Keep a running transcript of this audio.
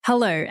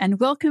Hello, and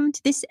welcome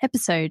to this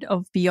episode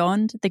of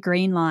Beyond the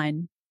Green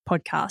Line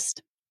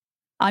podcast.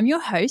 I'm your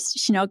host,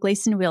 Shonelle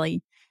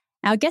Gleeson-Willey.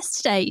 Our guest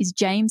today is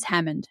James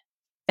Hammond,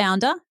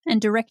 founder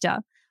and director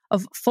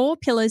of 4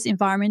 Pillars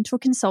Environmental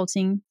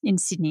Consulting in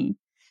Sydney,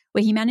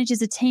 where he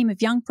manages a team of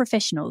young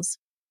professionals.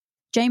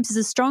 James has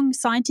a strong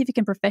scientific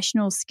and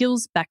professional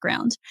skills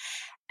background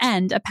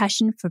and a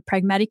passion for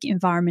pragmatic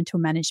environmental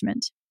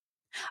management.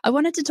 I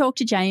wanted to talk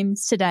to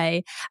James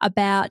today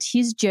about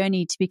his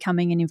journey to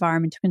becoming an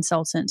environmental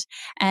consultant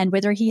and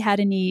whether he had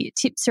any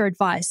tips or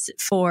advice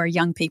for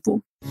young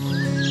people.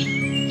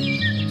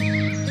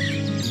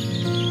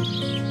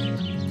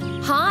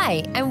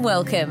 Hi and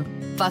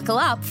welcome. Buckle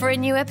up for a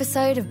new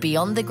episode of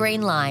Beyond the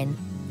Green Line,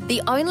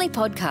 the only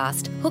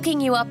podcast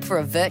hooking you up for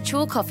a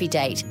virtual coffee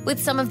date with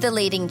some of the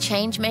leading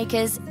change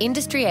makers,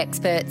 industry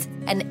experts,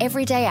 and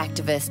everyday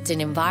activists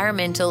in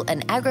environmental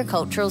and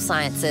agricultural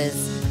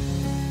sciences.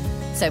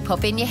 So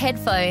pop in your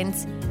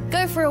headphones,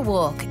 go for a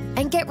walk,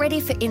 and get ready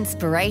for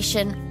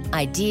inspiration,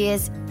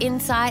 ideas,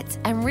 insights,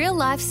 and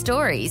real-life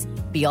stories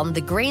beyond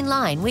the green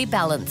line we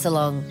balance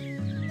along.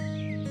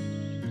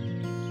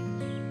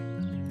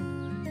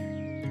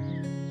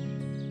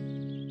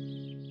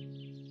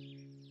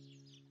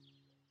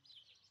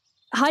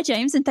 Hi,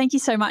 James, and thank you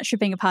so much for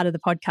being a part of the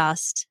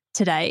podcast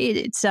today.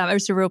 It's a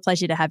real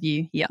pleasure to have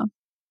you here.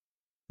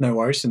 No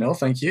worries, Shonelle.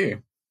 Thank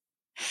you.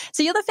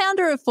 So you're the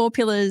founder of 4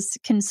 Pillars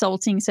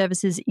Consulting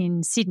Services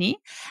in Sydney,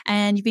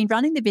 and you've been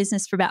running the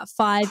business for about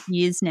 5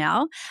 years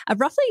now,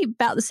 roughly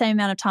about the same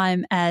amount of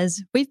time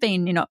as we've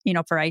been in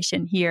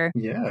operation here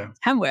at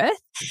Hamworth.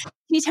 Can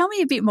you tell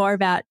me a bit more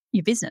about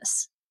your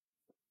business?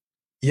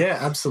 Yeah,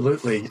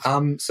 absolutely.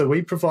 So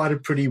we provide a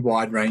pretty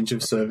wide range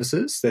of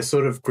services. They're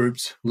sort of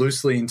grouped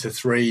loosely into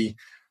 3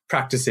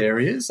 practice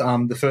areas.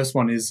 The first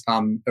one is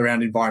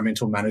around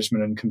environmental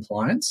management and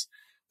compliance.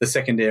 The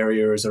second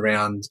area is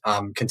around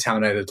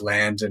contaminated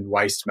land and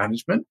waste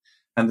management.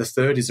 And the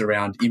third is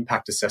around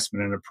impact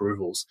assessment and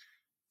approvals.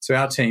 So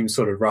our team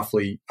sort of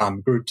roughly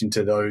grouped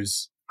into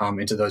those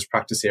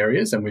practice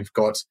areas, and we've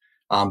got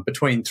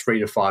between 3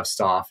 to 5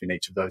 staff in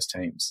each of those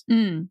teams.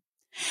 Mm.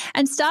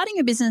 And starting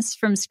a business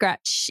from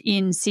scratch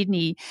in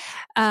Sydney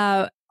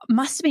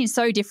must have been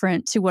so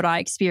different to what I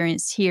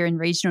experienced here in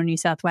regional New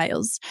South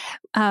Wales.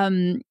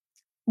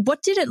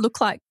 What did it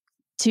look like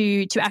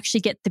to actually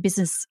get the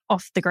business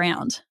off the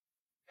ground?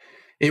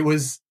 It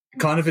was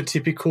kind of a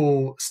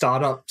typical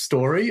startup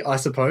story, I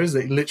suppose.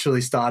 It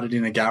literally started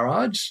in a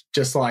garage,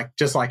 just like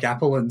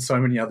Apple and so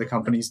many other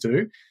companies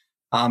do.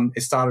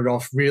 It started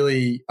off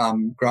really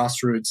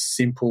grassroots,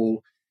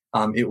 simple.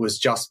 It was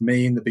just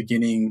me in the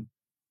beginning.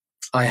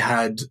 I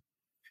had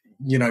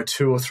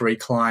 2 or 3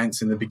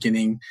 clients in the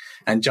beginning,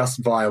 and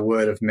just via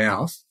word of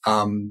mouth,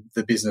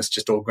 the business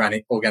just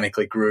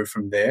organically grew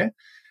from there.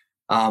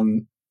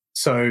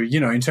 So,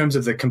 in terms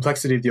of the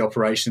complexity of the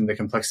operation, the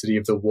complexity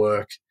of the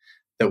work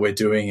that we're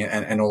doing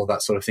and all of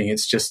that sort of thing,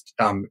 it's just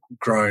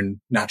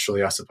grown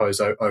naturally, I suppose,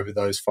 over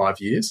those 5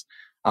 years.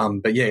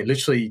 But yeah,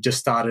 literally just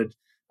started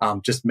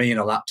just me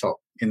and a laptop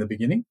in the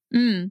beginning.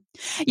 Mm.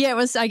 Yeah, it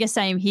was, I guess,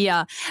 same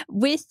here.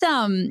 With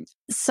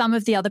some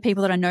of the other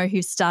people that I know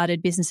who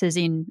started businesses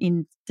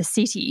in the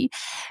city,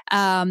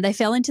 they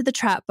fell into the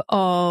trap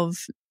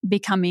of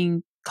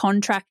becoming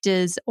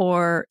contractors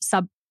or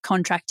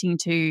subcontracting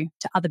to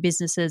other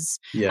businesses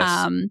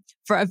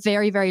for a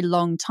very, very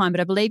long time.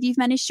 But I believe you've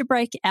managed to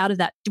break out of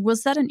that.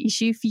 Was that an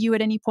issue for you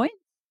at any point?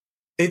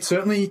 It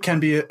certainly can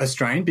be a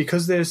strain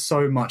because there's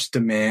so much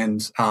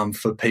demand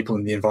for people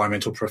in the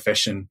environmental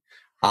profession,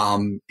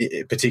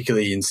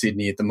 particularly in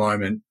Sydney at the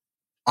moment.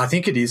 I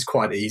think it is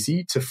quite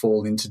easy to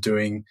fall into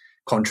doing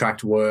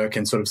contract work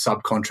and sort of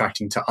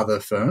subcontracting to other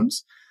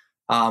firms.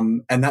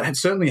 And that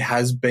certainly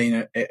has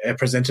been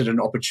presented an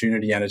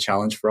opportunity and a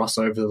challenge for us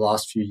over the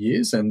last few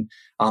years. And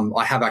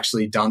I have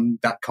actually done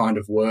that kind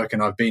of work,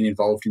 and I've been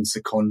involved in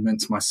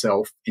secondments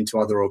myself into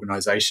other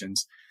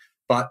organisations.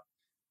 But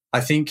I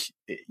think,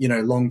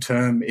 long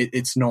term,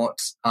 it's not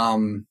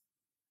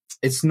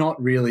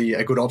really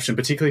a good option,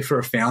 particularly for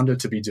a founder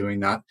to be doing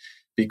that,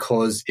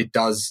 because it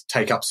does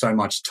take up so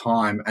much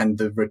time, and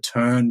the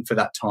return for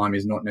that time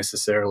is not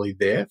necessarily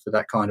there for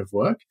that kind of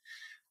work.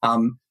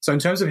 So in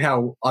terms of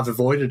how I've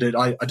avoided it,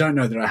 I don't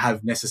know that I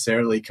have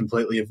necessarily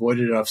completely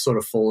avoided it. I've sort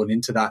of fallen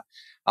into that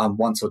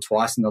once or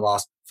twice in the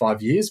last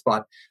 5 years,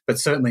 but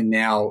certainly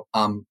now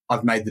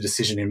I've made the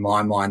decision in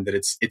my mind that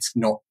it's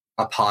not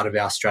a part of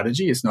our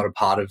strategy. It's not a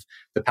part of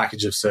the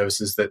package of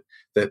services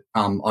that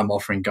I'm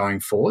offering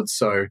going forward.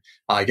 So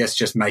I guess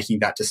just making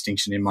that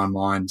distinction in my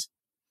mind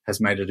has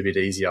made it a bit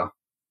easier.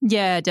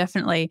 Yeah,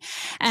 definitely.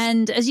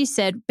 And as you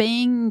said,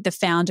 being the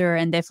founder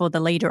and therefore the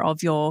leader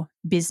of your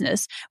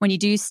business, when you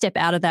do step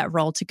out of that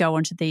role to go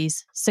onto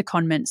these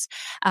secondments,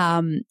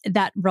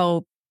 that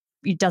role,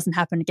 it doesn't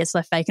happen, it gets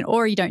left vacant,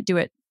 or you don't do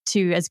it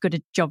to as good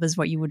a job as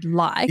what you would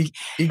like.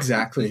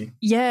 Exactly.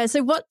 Yeah.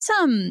 So what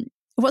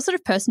sort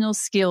of personal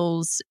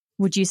skills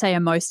would you say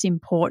are most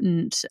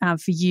important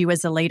for you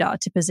as a leader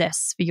to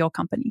possess for your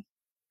company?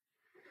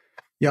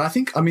 Yeah,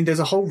 I mean, there's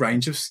a whole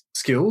range of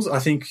skills. I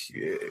think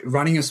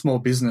running a small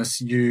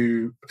business,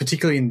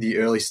 particularly in the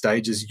early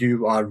stages,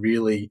 you are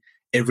really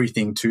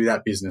everything to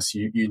that business.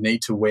 You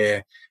need to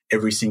wear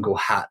every single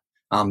hat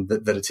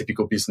that a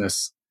typical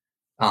business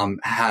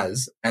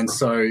has. And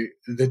so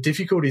the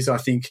difficulties, I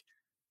think,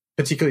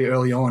 particularly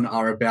early on,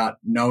 are about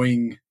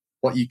knowing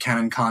what you can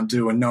and can't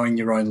do and knowing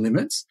your own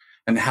limits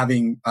and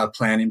having a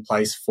plan in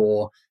place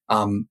for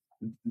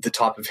the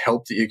type of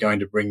help that you're going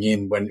to bring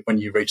in when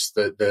you reach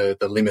the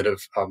limit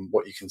of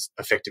what you can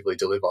effectively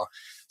deliver.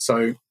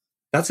 So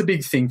that's a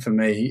big thing for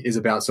me, is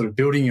about sort of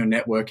building your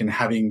network and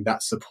having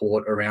that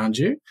support around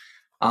you.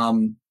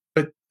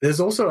 But there's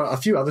also a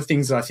few other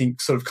things that I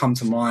think sort of come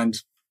to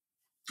mind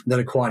that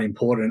are quite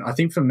important. I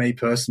think for me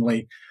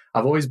personally,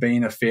 I've always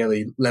been a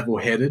fairly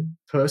level-headed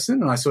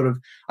person, and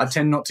I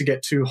tend not to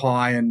get too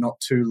high and not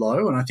too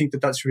low. And I think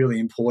that that's really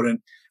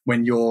important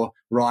when you're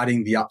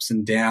riding the ups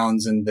and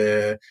downs and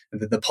the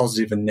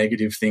positive and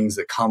negative things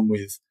that come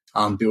with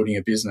building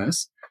a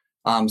business.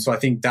 So I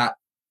think that,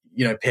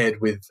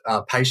 paired with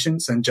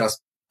patience and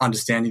just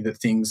understanding that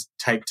things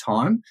take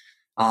time,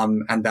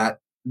 and that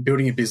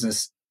building a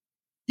business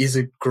is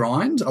a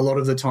grind a lot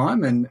of the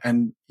time,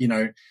 and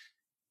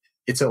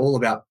it's all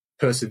about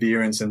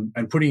perseverance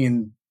and putting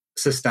in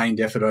sustained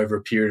effort over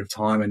a period of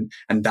time,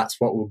 and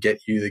that's what will get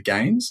you the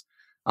gains.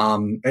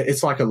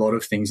 It's like a lot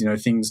of things,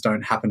 things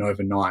don't happen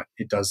overnight.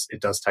 It does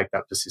take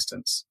that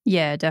persistence.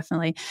 Yeah,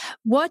 definitely.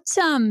 What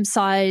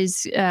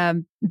size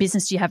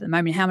business do you have at the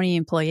moment? How many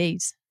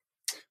employees?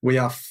 We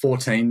are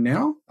 14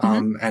 now,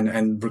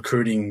 and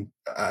recruiting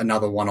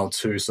another one or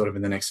two sort of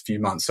in the next few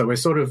months. So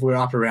we're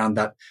up around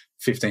that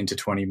 15 to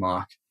 20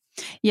 mark.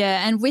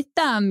 Yeah, and with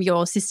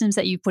your systems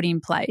that you put in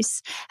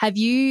place, have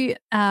you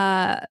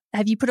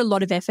put a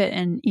lot of effort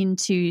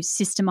into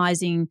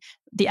systemizing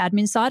the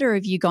admin side, or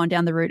have you gone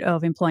down the route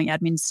of employing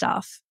admin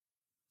staff?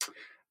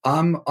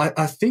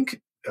 I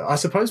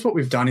suppose what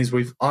we've done is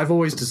I've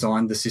always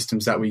designed the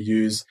systems that we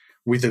use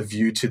with a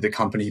view to the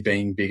company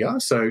being bigger.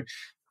 So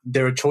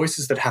there are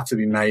choices that have to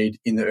be made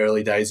in the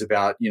early days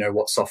about,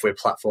 what software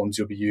platforms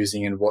you'll be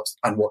using and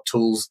what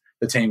tools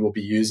the team will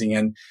be using.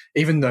 And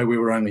even though we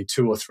were only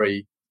 2 or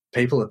 3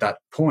 people at that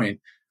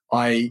point,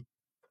 I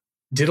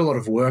did a lot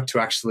of work to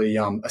actually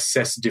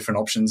assess different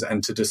options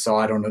and to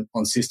decide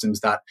on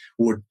systems that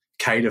would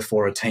cater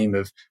for a team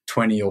of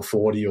 20 or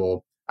 40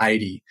 or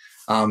 80.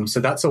 So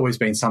that's always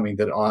been something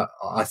that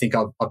I think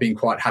I've been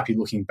quite happy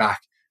looking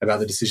back about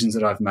the decisions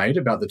that I've made,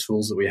 about the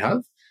tools that we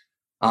have.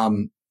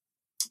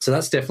 So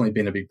that's definitely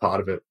been a big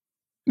part of it.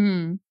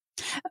 Mm.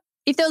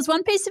 If there was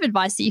one piece of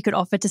advice that you could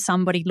offer to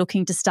somebody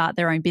looking to start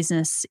their own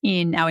business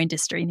in our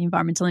industry, in the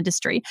environmental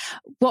industry,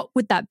 what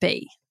would that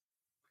be?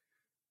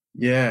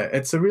 Yeah,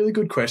 it's a really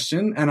good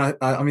question. And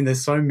I mean,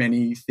 there's so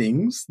many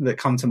things that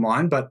come to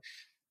mind, but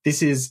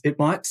it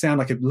might sound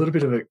like a little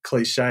bit of a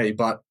cliche,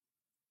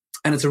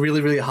 and it's a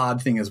really, really hard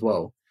thing as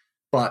well.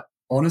 But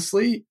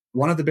honestly,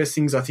 one of the best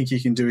things I think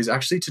you can do is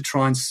actually to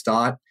try and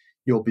start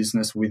your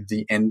business with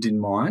the end in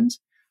mind.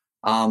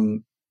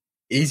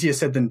 Easier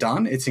said than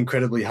done. It's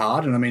incredibly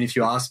hard. And I mean, if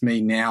you ask me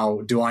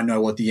now, do I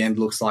know what the end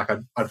looks like?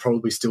 I'd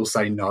probably still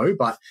say no,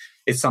 but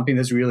it's something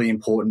that's really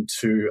important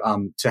to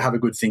have a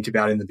good think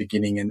about in the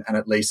beginning, and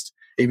at least,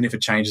 even if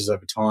it changes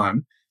over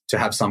time, to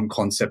have some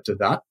concept of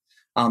that.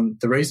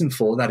 The reason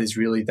for that is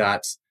really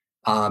that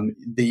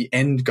the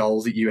end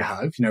goal that you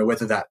have,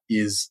 whether that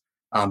is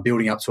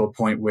building up to a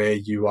point where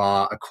you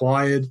are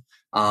acquired,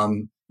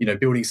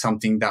 building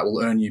something that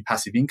will earn you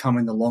passive income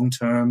in the long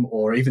term,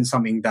 or even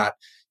something that,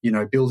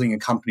 building a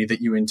company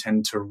that you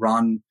intend to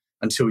run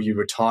until you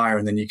retire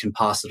and then you can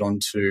pass it on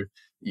to,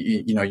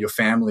 your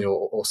family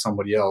or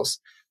somebody else.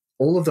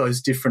 All of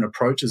those different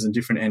approaches and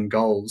different end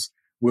goals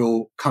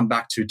will come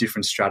back to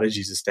different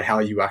strategies as to how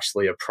you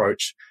actually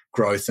approach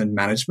growth and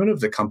management of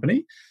the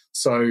company.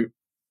 So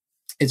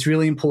it's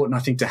really important,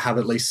 I think, to have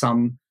at least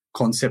some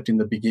concept in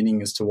the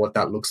beginning as to what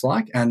that looks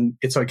like. And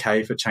it's okay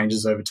if it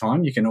changes over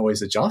time. You can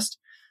always adjust.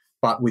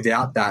 But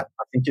without that,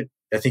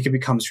 I think it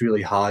becomes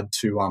really hard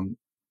to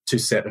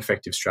set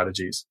effective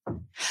strategies.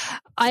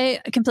 I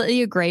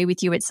completely agree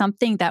with you. It's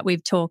something that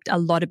we've talked a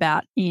lot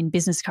about in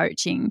business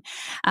coaching.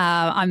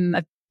 I'm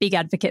a big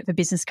advocate for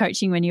business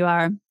coaching when you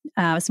are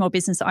a small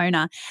business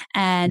owner,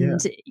 and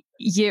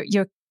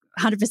you're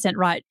 100%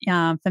 right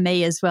for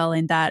me as well,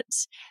 in that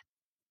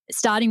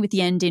starting with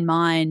the end in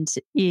mind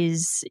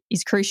is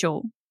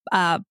crucial,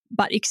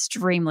 but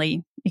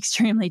extremely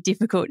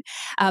difficult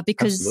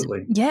because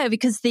Absolutely.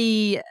 because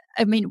you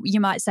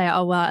might say,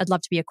 oh, well, I'd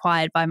love to be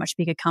acquired by a much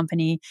bigger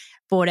company,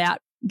 bought out,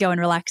 go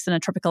and relax on a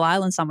tropical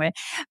island somewhere.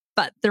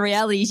 But the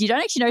reality is you don't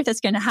actually know if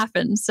that's going to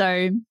happen.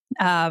 So,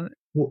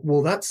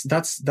 well, that's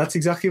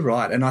exactly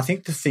right. And I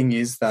think the thing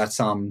is that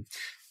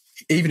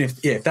even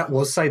if that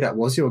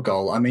was your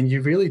goal, I mean,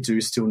 you really do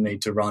still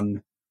need to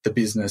run the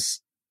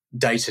business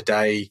day to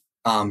day,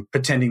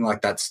 pretending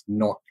like that's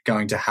not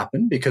going to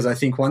happen. Because I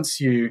think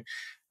once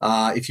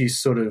if you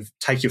sort of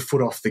take your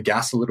foot off the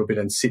gas a little bit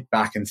and sit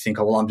back and think,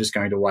 oh, well, I'm just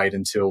going to wait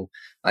until,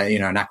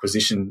 an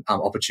acquisition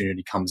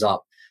opportunity comes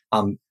up,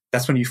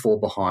 that's when you fall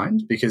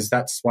behind, because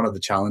that's one of the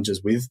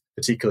challenges with,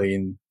 particularly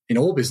in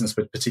all business,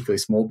 but particularly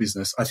small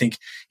business. I think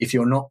if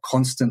you're not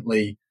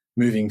constantly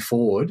moving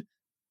forward,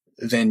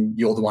 then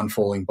you're the one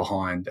falling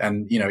behind.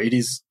 And, it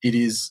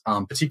is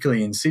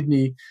particularly in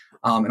Sydney,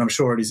 and I'm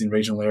sure it is in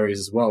regional areas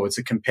as well. It's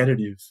a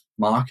competitive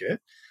market.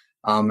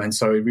 And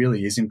so it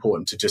really is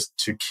important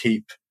to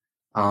keep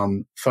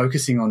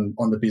focusing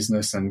on the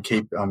business and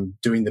keep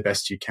doing the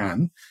best you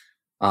can.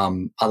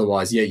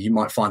 Otherwise, you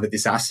might find that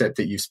this asset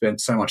that you've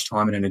spent so much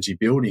time and energy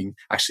building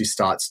actually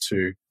starts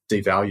to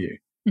devalue.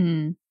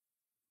 Mm.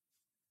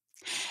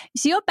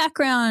 So your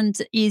background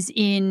is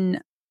in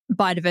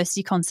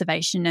biodiversity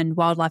conservation and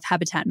wildlife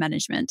habitat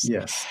management.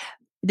 Yes.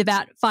 With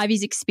about 5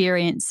 years'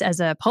 experience as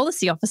a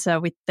policy officer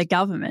with the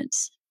government.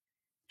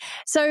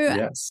 So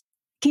yes.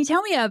 Can you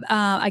tell me,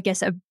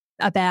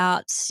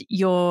 about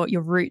your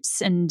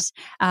roots and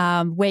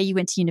where you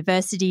went to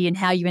university and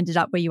how you ended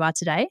up where you are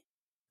today?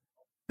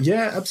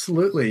 Yeah,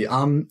 absolutely.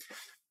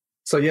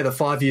 The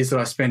 5 years that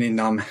I spent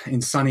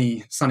in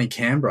sunny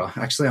Canberra.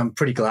 Actually, I'm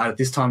pretty glad at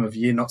this time of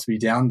year not to be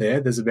down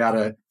there. There's about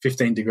a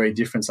 15-degree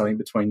difference, I think,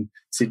 between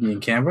Sydney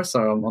and Canberra.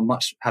 So I'm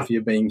much happier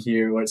being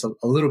here where it's a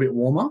little bit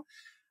warmer.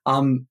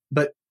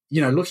 But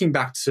looking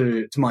back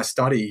to my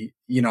study,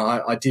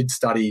 I did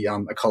study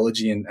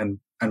ecology and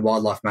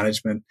wildlife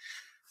management.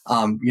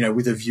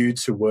 With a view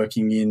to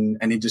working in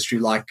an industry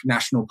like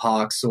national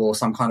parks or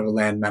some kind of a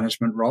land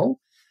management role.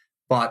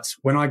 But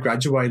when I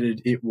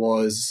graduated, it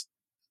was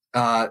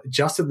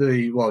just in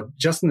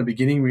the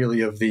beginning,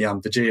 really, of the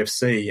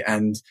GFC,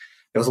 and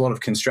there was a lot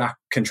of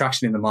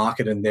contraction in the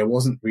market, and there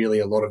wasn't really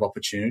a lot of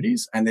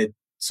opportunities, and there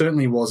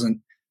certainly wasn't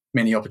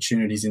many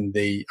opportunities in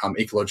the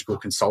ecological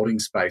consulting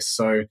space.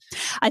 So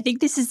I think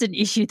this is an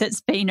issue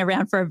that's been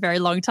around for a very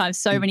long time.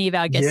 So many of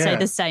our guests say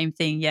the same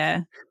thing.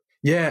 Yeah.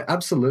 Yeah,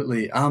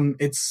 absolutely.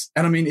 It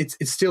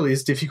still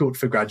is difficult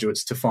for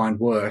graduates to find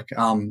work,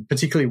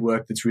 particularly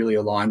work that's really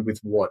aligned with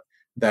what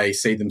they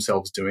see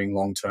themselves doing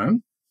long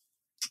term.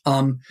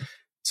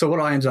 So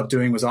what I ended up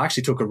doing was I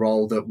actually took a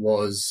role that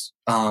was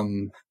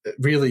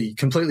really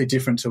completely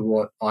different to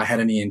what I had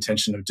any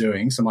intention of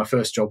doing. So my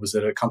first job was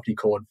at a company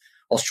called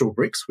Austral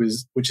Bricks,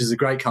 which is a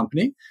great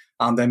company.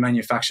 They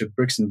manufacture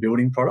bricks and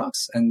building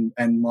products,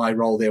 and my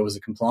role there was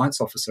a compliance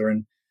officer,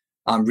 and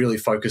really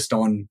focused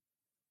on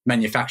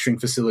manufacturing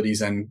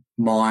facilities and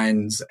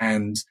mines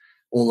and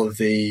all of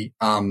the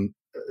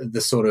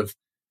sort of,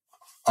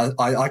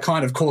 I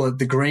kind of call it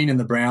the green and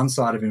the brown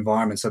side of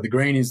environment. So the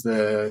green is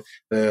the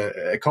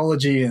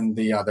ecology and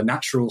the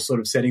natural sort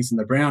of settings, and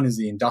the brown is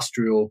the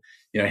industrial,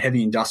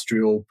 heavy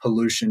industrial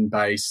pollution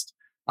based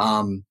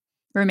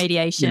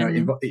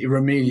remediation,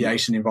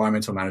 remediation,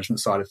 environmental management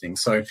side of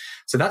things. So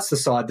that's the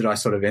side that I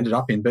sort of ended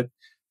up in. But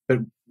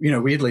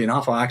weirdly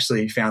enough, I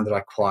actually found that I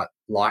quite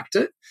liked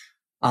it.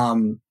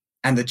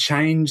 And the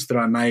change that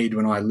I made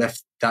when I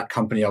left that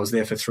company, I was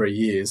there for 3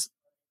 years.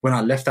 When I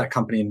left that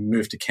company and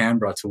moved to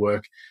Canberra to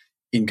work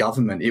in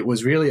government, it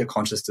was really a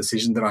conscious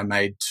decision that I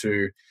made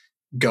to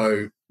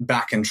go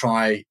back and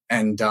try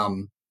and,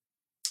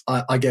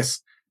 I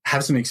guess,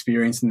 have some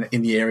experience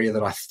in the area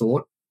that I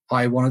thought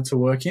I wanted to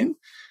work in,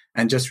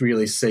 and just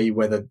really see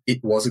whether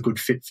it was a good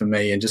fit for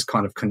me, and just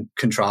kind of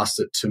contrast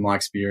it to my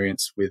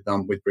experience with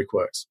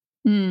Brickworks.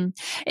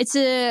 It's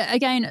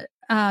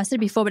I said it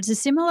before, but it's a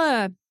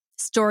similar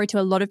story to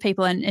a lot of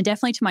people, and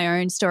definitely to my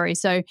own story.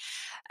 So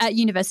at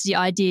university,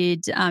 I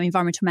did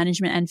environmental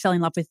management and fell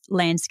in love with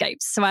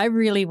landscapes. So I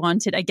really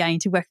wanted, again,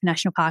 to work for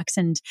national parks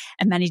and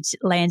manage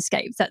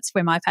landscapes. That's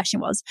where my passion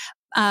was.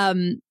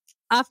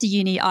 After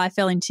uni, I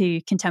fell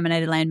into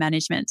contaminated land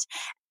management.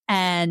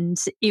 And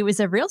it was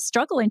a real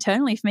struggle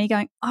internally for me,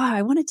 going,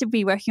 I wanted to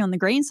be working on the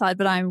green side,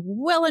 but I'm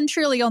well and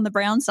truly on the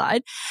brown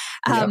side.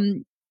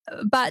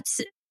 But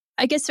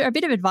I guess a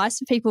bit of advice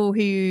for people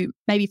who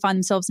maybe find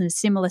themselves in a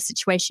similar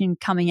situation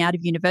coming out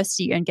of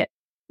university and get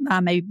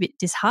maybe a bit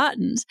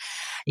disheartened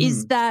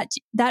is that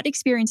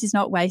experience is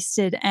not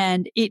wasted,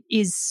 and it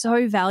is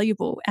so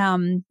valuable.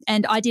 And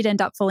I did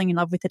end up falling in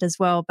love with it as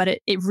well, but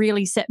it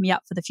really set me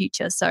up for the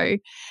future. So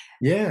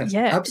yeah,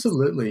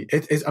 absolutely.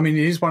 It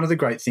is one of the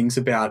great things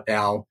about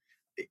our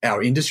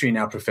industry and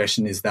our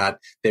profession is that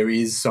there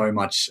is so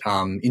much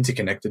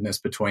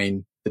interconnectedness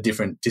between the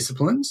different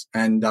disciplines.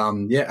 And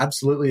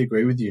absolutely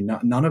agree with you.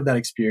 None of that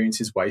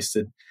experience is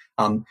wasted.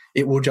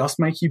 It will just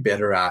make you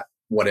better at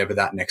whatever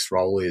that next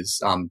role is.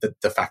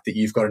 The fact that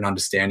you've got an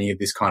understanding of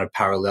this kind of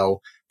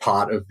parallel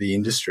part of the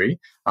industry,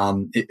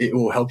 it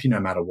will help you no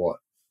matter what.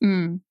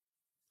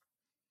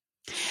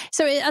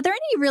 So are there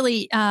any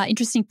really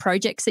interesting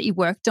projects that you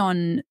worked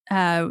on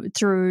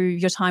through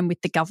your time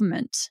with the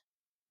government?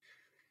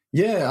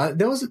 Yeah,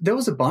 there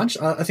was a bunch.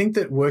 I think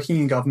that working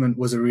in government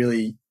was a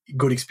really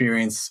good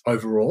experience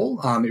overall.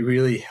 It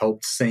really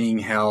helped seeing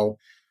how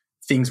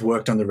things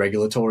worked on the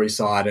regulatory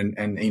side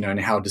and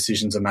how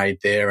decisions are made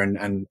there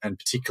and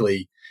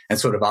particularly and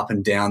sort of up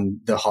and down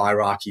the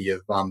hierarchy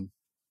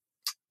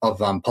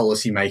of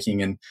policy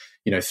making and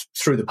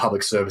through the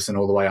public service and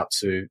all the way up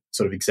to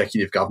sort of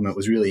executive government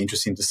was really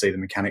interesting to see the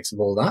mechanics of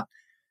all that.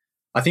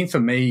 I think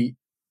for me,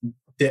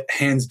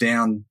 hands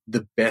down,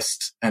 the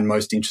best and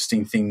most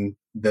interesting thing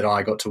that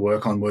I got to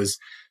work on was,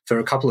 for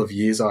a couple of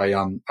years, I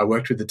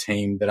worked with a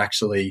team that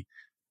actually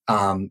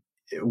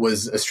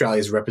was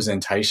Australia's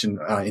representation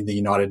in the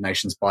United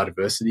Nations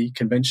Biodiversity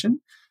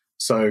Convention.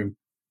 So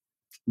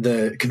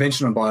the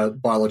Convention on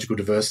Biological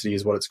Diversity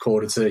is what it's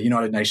called. It's a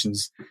United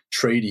Nations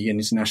treaty, an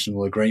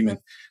international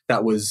agreement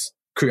that was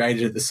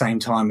created at the same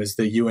time as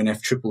the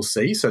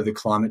UNFCCC, so the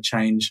climate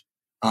change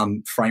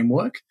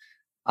framework,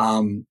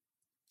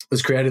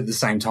 was created at the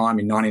same time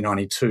in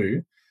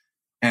 1992.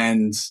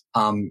 And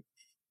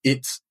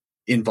it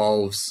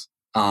involves,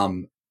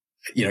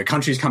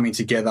 countries coming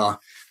together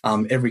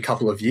every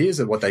couple of years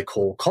at what they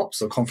call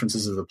COPs, or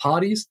Conferences of the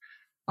Parties,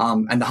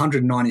 and the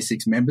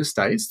 196 member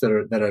states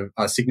that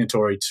are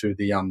signatory to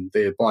the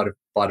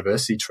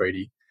Biodiversity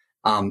Treaty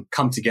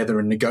come together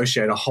and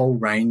negotiate a whole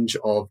range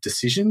of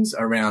decisions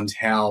around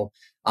how,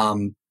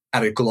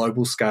 at a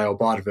global scale,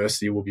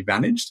 biodiversity will be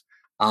managed.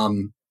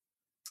 And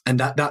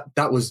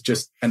that was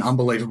just an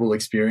unbelievable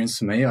experience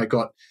for me.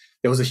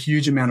 There was a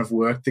huge amount of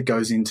work that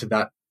goes into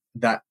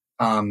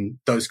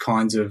those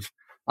kinds of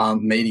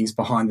meetings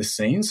behind the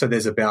scenes. So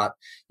there's about,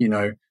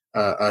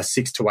 a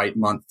 6 to 8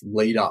 month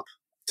lead up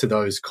to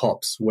those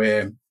COPs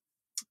where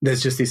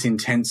there's just this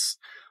intense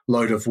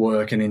load of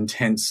work and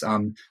intense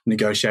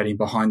negotiating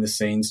behind the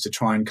scenes to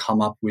try and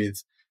come up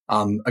with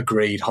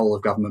agreed whole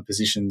of government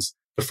positions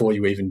before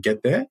you even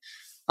get there.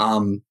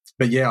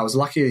 But yeah, I was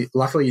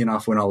luckily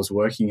enough when I was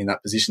working in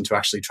that position to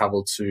actually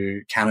travel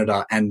to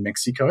Canada and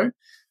Mexico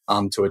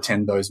to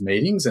attend those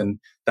meetings, and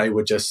they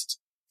were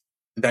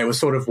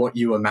sort of what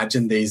you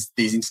imagine these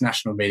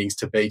international meetings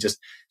to be, just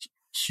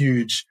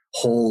huge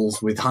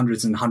halls with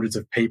hundreds and hundreds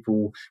of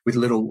people with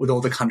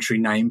all the country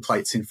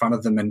nameplates in front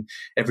of them, and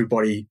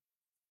everybody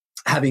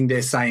having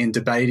their say in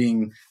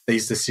debating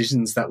these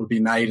decisions that would be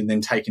made and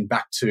then taken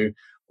back to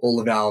all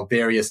of our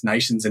various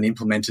nations and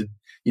implemented,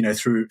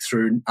 through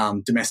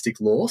domestic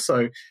law.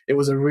 So it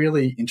was a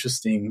really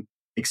interesting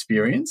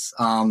experience.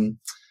 And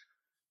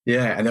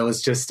there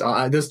was just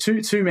there's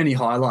too many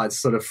highlights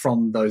sort of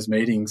from those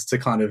meetings to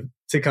kind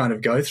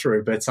of go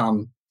through. But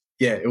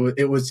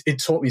it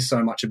taught me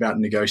so much about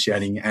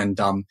negotiating and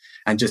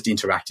just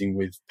interacting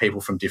with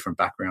people from different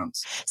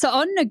backgrounds. So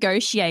on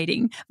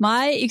negotiating,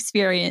 my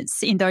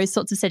experience in those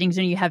sorts of settings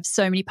when you have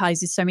so many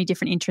parties with so many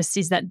different interests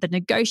is that the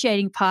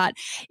negotiating part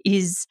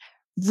is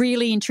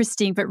really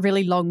interesting but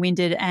really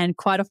long-winded, and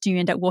quite often you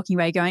end up walking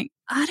away going,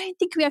 I don't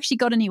think we actually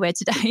got anywhere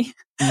today.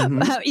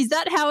 Mm-hmm. Is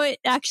that how it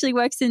actually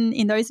works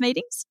in those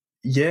meetings?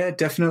 Yeah,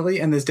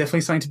 definitely. And there's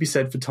definitely something to be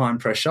said for time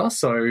pressure.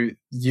 So,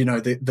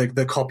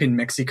 the COP in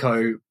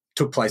Mexico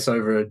took place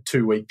over a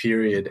 2-week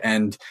period,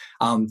 and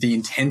the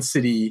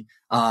intensity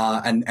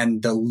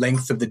and the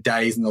length of the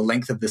days and the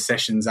length of the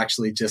sessions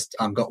actually just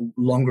got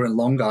longer and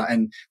longer.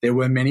 And there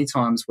were many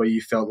times where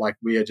you felt like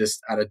we are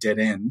just at a dead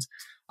end.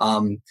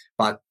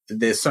 But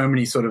there's so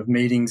many sort of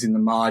meetings in the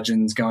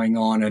margins going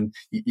on, and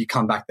you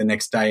come back the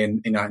next day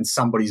and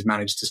somebody's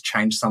managed to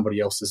change somebody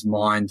else's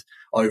mind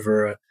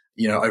over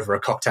a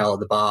cocktail at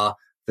the bar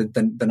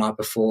the night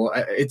before.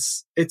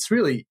 It's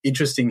really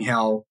interesting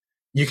how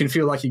you can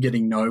feel like you're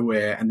getting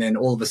nowhere, and then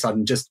all of a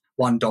sudden just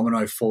one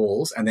domino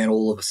falls, and then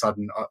all of a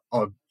sudden,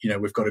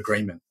 we've got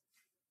agreement.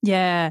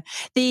 Yeah.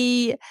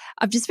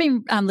 I've just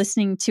been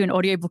listening to an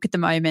audiobook at the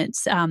moment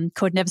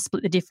called Never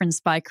Split the Difference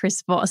by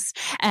Chris Voss.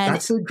 And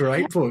that's a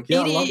great book.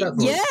 Yeah, I love that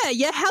book.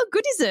 Yeah. How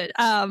good is it?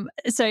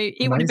 So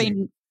it would have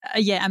been,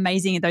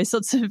 amazing at those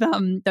sorts of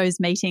those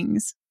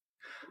meetings.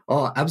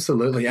 Oh,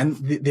 absolutely. And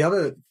the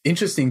other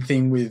interesting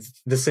thing with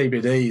the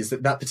CBD is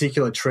that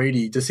particular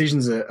treaty,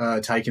 decisions are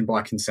taken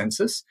by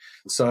consensus.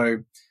 So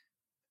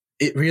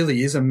it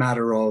really is a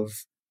matter of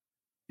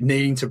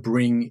needing to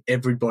bring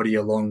everybody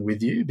along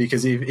with you,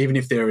 because even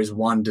if there is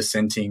one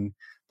dissenting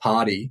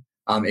party,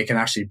 it can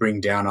actually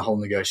bring down a whole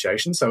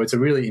negotiation. So it's a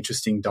really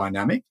interesting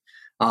dynamic.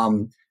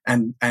 And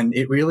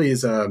it really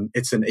is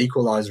it's an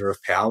equalizer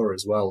of power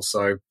as well.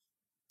 So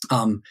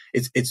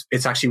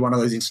it's actually one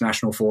of those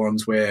international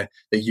forums where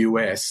the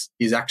US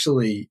is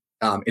actually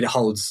it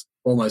holds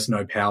almost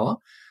no power,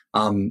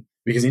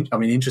 because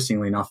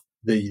interestingly enough,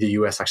 the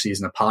US actually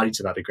isn't a party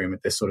to that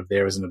agreement. They're sort of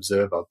there as an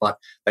observer, but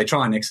they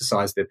try and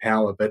exercise their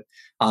power. But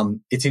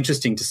it's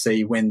interesting to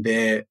see when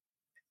they're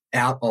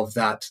out of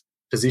that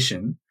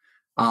position,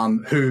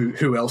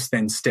 who else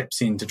then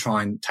steps in to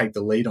try and take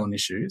the lead on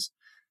issues.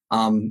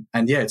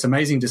 It's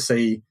amazing to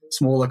see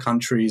smaller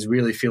countries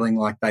really feeling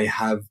like they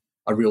have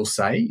a real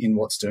say in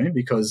what's doing,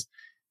 because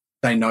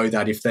they know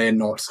that if they're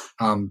not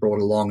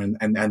brought along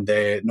and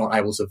they're not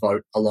able to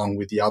vote along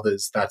with the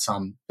others, that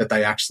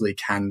they actually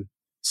can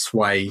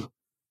sway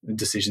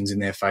decisions in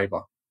their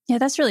favour. Yeah,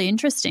 that's really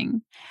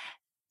interesting.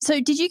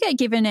 So did you get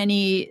given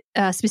any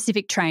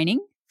specific training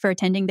for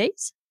attending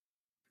these?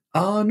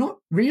 Not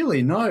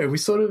really, no. We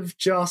sort of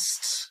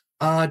just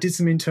did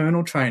some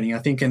internal training, I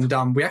think,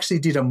 and we actually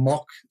did a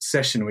mock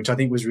session, which I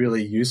think was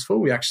really useful.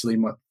 We actually,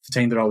 the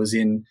team that I was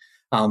in,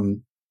 I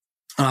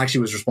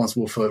actually was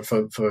responsible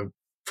for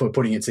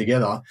putting it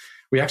together.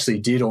 We actually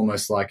did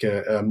almost like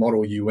a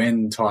model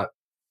UN type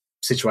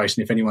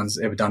situation if anyone's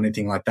ever done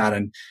anything like that.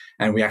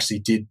 And we actually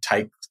did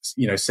take,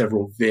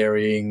 several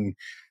varying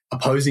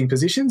opposing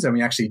positions, and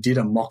we actually did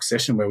a mock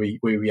session where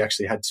we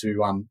actually had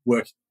to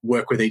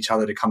work with each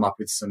other to come up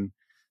with some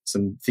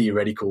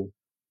theoretical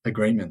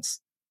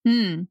agreements.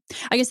 I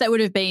guess that would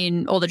have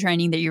been all the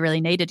training that you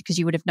really needed, because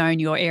you would have known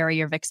your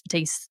area of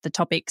expertise, the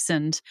topics,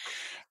 and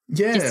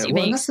just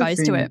being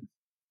exposed to it.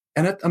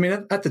 And at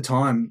the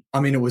time,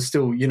 it was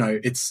still,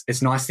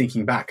 it's nice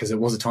thinking back, because it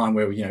was a time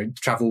where,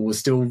 travel was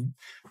still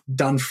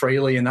done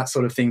freely and that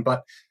sort of thing.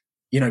 But,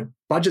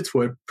 budgets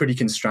were pretty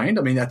constrained.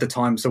 At the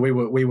time, so we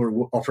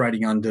were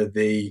operating under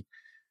the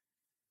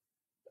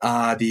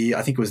I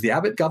think it was the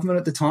Abbott government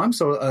at the time.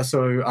 So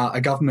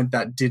a government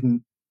that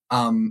didn't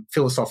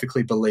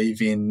philosophically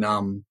believe in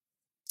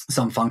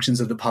some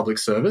functions of the public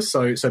service.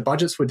 So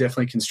budgets were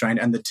definitely constrained,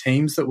 and the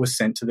teams that were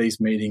sent to these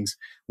meetings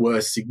were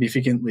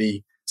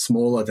significantly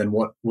smaller than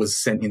what was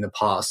sent in the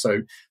past.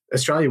 So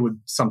Australia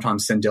would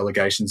sometimes send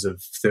delegations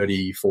of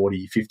 30,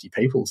 40, 50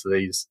 people to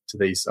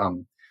these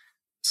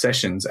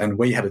sessions, and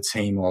we had a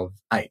team of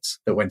 8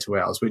 that went to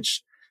ours,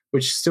 which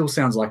still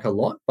sounds like a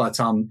lot, but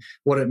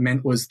what it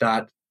meant was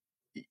that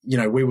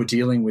we were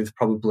dealing with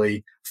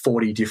probably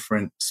 40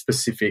 different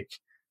specific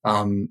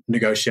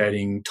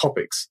negotiating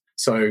topics.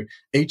 So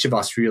each of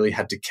us really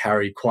had to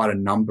carry quite a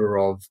number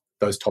of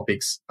those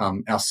topics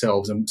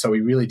ourselves, and so we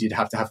really did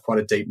have to have quite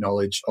a deep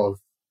knowledge of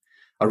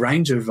a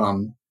range of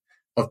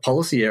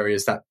policy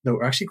areas that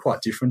were actually quite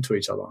different to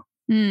each other.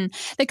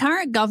 The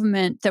current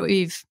government that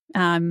we've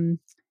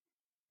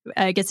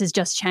I guess has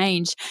just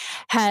changed,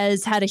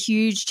 has had a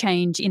huge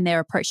change in their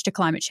approach to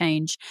climate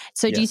change.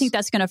 So do you think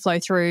that's going to flow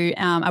through?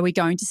 Are we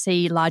going to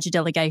see larger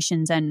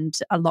delegations and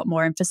a lot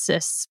more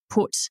emphasis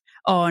put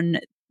on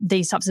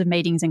these types of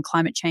meetings and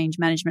climate change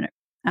management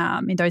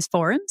in those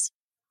forums?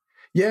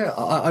 Yeah,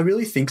 I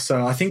really think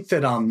so. I think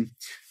that,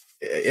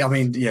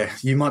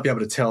 you might be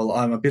able to tell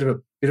I'm a bit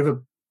of a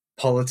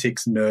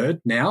politics nerd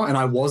now, and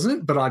I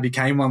wasn't, but I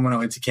became one when I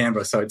went to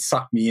Canberra, so it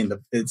sucked me into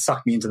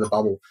the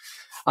bubble.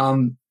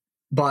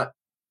 But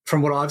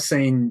from what I've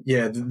seen,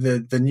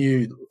 the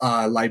new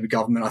Labor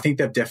government, I think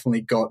they've definitely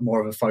got more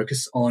of a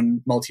focus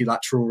on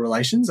multilateral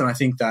relations, and I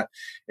think that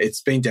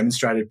it's been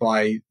demonstrated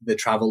by the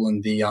travel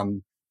and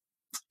the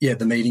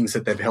meetings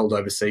that they've held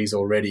overseas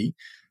already.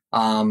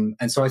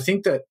 And so I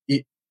think that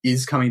it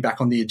is coming back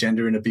on the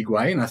agenda in a big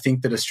way, and I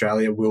think that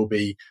Australia will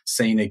be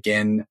seen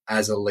again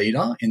as a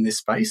leader in this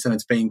space, and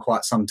it's been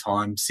quite some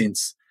time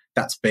since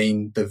that's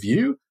been the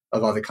view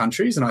of other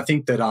countries. And I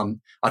think that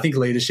I think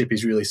leadership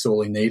is really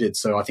sorely needed.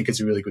 So I think it's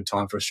a really good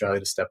time for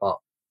Australia to step up.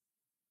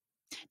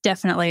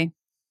 Definitely.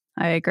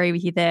 I agree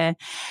with you there.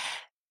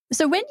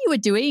 So when you were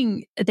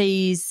doing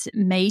these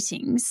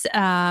meetings,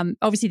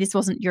 obviously this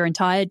wasn't your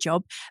entire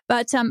job,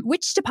 but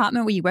which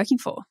department were you working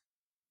for?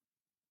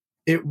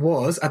 It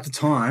was, at the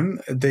time,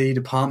 the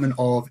Department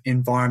of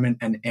Environment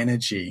and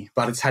Energy,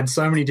 but it's had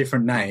so many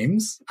different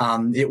names.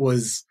 It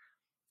was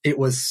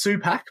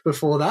SUPAC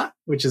before that,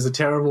 which is a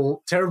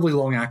terribly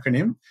long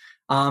acronym.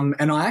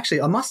 And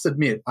I must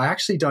admit, I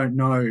actually don't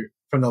know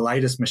from the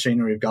latest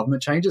machinery of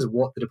government changes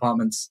what the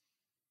department's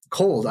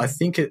called. I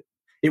think it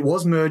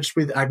was merged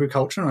with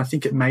agriculture, and I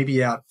think it may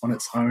be out on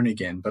its own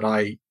again. But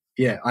I'd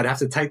have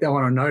to take that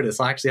one on notice.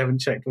 I actually haven't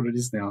checked what it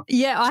is now.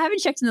 Yeah, I haven't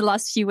checked in the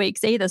last few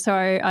weeks either, so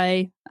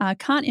I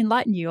can't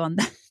enlighten you on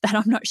that.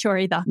 I'm not sure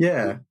either.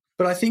 Yeah,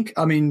 but I think,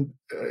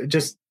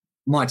 just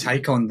my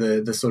take on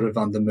the sort of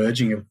the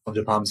merging of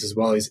departments as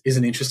well is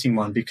an interesting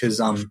one, because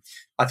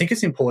I think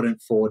it's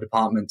important for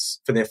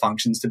departments, for their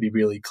functions to be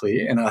really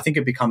clear, and I think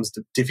it becomes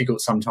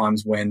difficult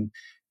sometimes when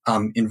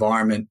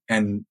environment,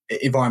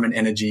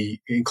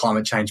 energy, and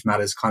climate change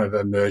matters kind of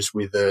emerge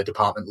with a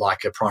department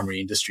like a primary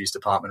industries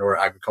department or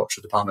an agriculture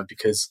department,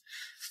 because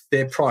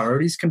their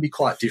priorities can be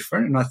quite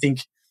different. And I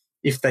think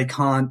if they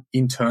can't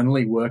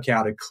internally work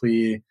out a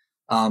clear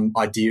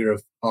idea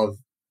of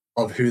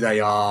who they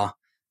are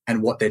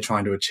and what they're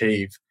trying to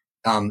achieve,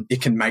 it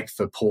can make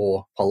for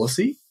poor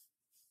policy.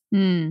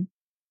 So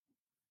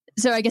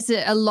I guess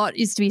a lot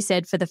is to be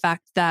said for the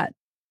fact that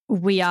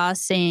we are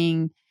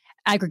seeing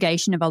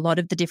aggregation of a lot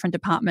of the different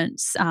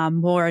departments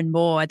more and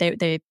more.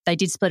 They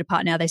did split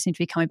apart, now they seem to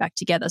be coming back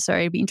together. So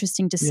it'd be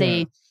interesting to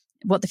see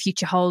what the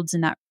future holds in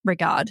that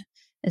regard,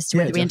 as to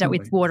whether we end up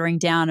with watering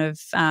down of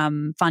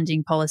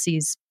funding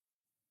policies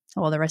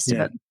or the rest of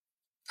it.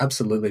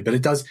 Absolutely. But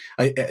it does,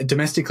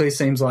 domestically, it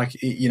seems like,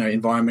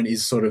 environment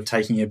is sort of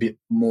taking a bit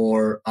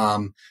more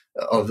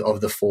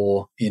of the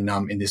fore in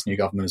this new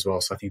government as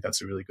well. So I think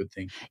that's a really good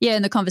thing. Yeah,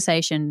 in the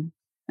conversation,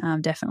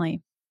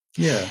 definitely.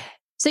 Yeah.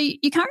 So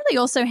you currently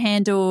also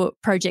handle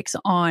projects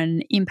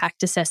on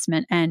impact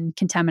assessment and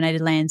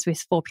contaminated lands with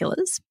 4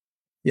 pillars.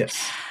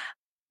 Yes.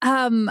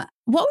 What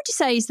would you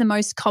say is the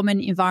most common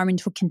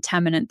environmental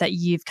contaminant that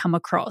you've come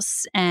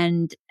across,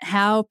 and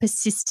how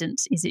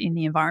persistent is it in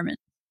the environment?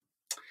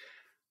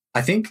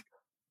 I think,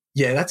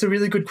 that's a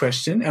really good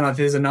question. And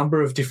there's a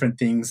number of different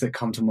things that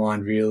come to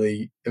mind,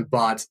 really.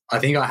 But I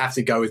think I have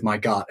to go with my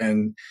gut.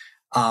 And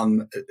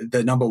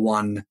the number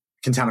one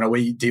contaminant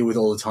we deal with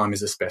all the time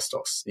is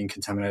asbestos in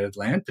contaminated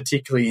land,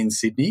 particularly in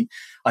Sydney.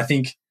 I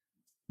think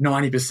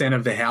 90%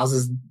 of the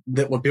houses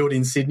that were built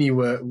in Sydney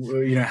were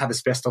have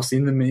asbestos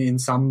in them in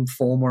some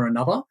form or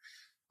another.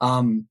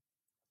 And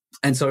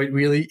so it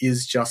really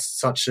is just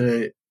such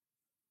a,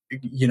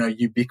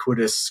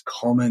 ubiquitous,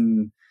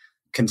 common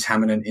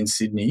contaminant in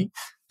Sydney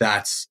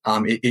that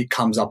it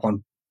comes up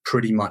on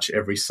pretty much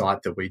every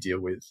site that we deal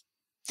with.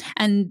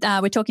 And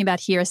we're talking about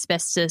here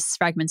asbestos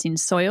fragments in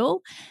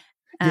soil.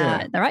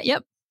 Yeah. Is that right?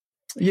 Yep.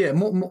 Yeah,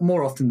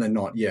 more often than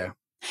not, yeah.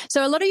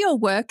 So a lot of your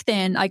work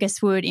then, I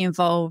guess, would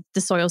involve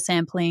the soil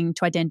sampling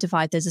to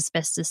identify if there's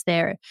asbestos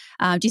there.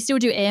 Do you still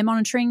do air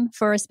monitoring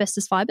for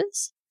asbestos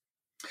fibres?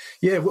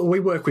 Yeah, we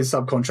work with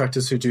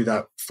subcontractors who do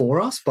that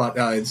for us, but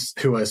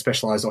who are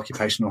specialised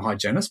occupational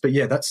hygienists. But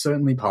yeah, that's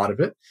certainly part of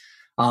it,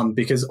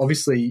 because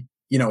obviously,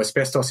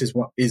 asbestos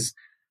is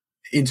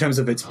in terms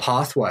of its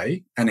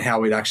pathway and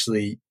how it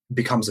actually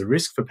becomes a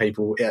risk for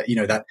people.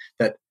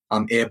 That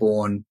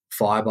airborne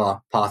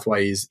fibre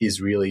pathway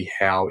is really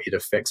how it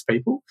affects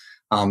people.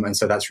 And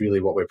so that's really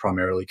what we're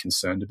primarily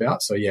concerned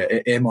about. So yeah,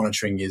 air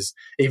monitoring is,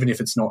 even if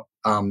it's not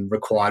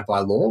required by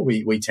law,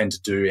 we tend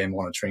to do air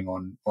monitoring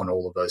on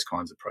all of those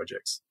kinds of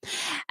projects.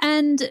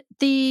 And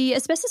the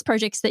asbestos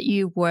projects that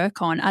you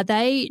work on, are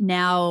they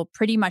now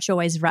pretty much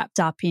always wrapped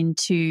up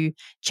into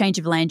change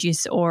of land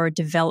use or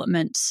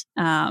development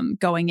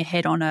going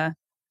ahead on a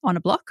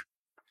block?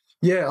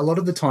 Yeah, a lot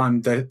of the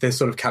time they're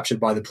sort of captured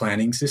by the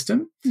planning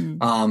system.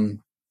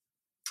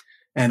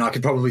 And I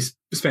could probably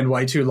spend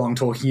way too long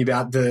talking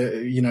about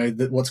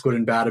what's good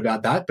and bad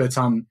about that,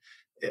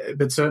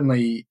 but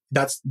certainly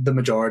that's the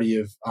majority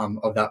of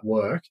that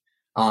work.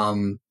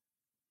 And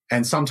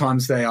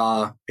sometimes they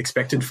are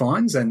expected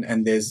fines,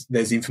 and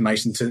there's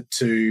information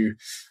to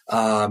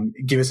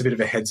give us a bit of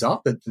a heads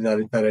up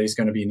that is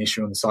going to be an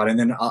issue on the site. And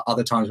then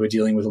other times we're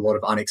dealing with a lot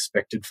of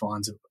unexpected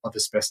fines of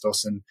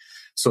asbestos and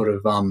sort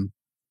of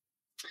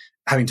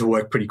having to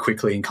work pretty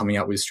quickly and coming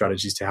up with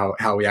strategies to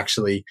how we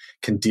actually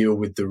can deal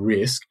with the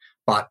risk,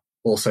 but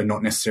also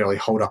not necessarily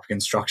hold up a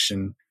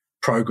construction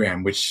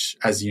program, which,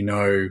 as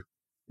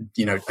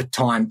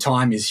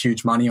time is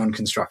huge money on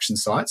construction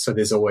sites. So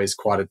there's always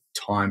quite a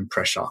time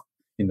pressure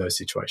in those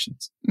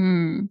situations.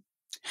 And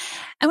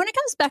when it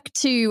comes back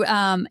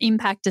to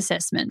impact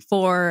assessment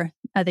for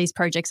these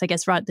projects, I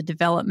guess right at the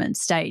development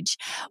stage,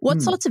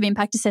 what sorts of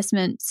impact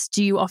assessments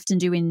do you often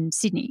do in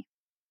Sydney?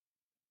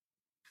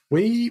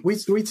 We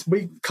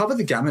cover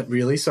the gamut,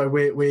 really. So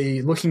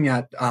we're looking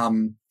at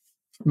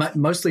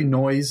mostly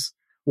noise,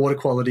 water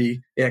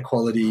quality, air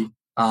quality,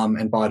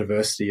 and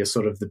biodiversity are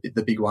sort of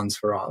the big ones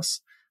for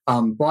us.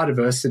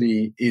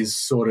 Biodiversity is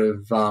sort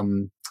of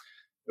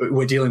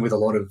we're dealing with a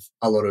lot of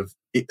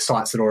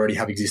sites that already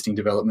have existing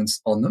developments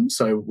on them.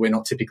 So we're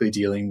not typically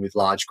dealing with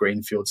large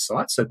greenfield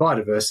sites. So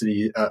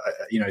biodiversity,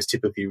 is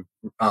typically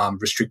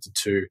restricted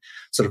to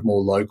sort of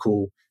more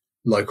local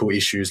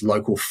issues,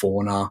 local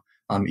fauna.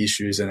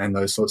 Issues and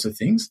those sorts of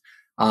things.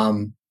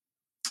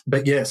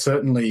 But yeah,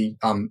 certainly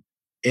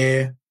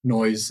air,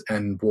 noise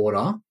and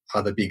water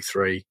are the big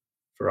three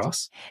for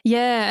us.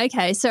 Yeah,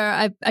 okay. So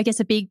I guess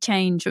a big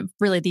change,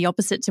 really the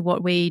opposite to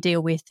what we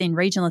deal with in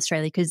regional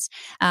Australia, because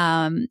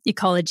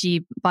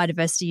ecology,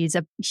 biodiversity is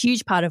a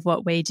huge part of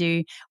what we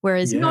do,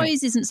 whereas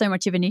noise isn't so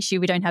much of an issue.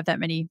 We don't have that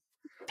many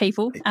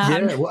people.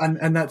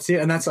 And that's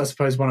it. And that's, I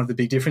suppose, one of the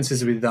big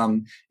differences with,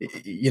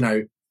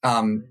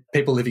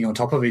 people living on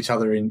top of each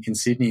other in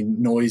Sydney.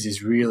 Noise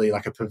is really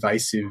like a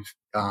pervasive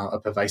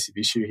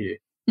issue here.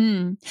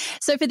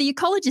 So for the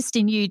ecologist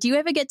in you, do you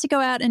ever get to go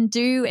out and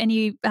do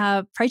any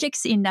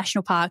projects in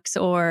national parks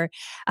or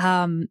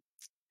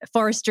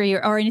forestry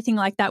or anything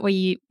like that where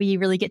you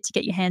really get to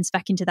get your hands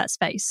back into that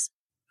space?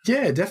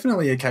 Yeah,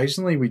 definitely.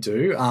 Occasionally we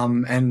do.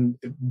 And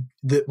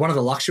one of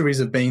the luxuries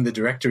of being the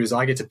director is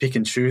I get to pick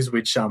and choose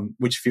which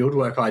field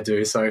work I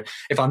do. So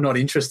if I'm not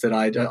interested,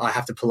 I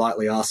have to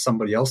politely ask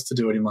somebody else to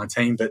do it in my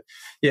team. But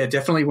yeah,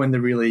 definitely when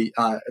the really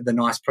the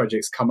nice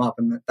projects come up,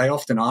 and they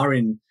often are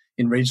in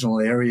regional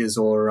areas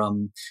or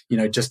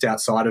just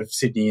outside of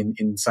Sydney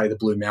in say the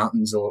Blue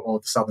Mountains or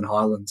the Southern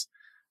Highlands.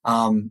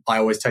 I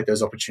always take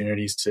those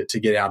opportunities to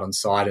get out on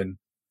site and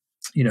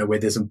where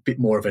there's a bit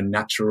more of a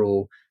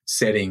natural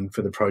setting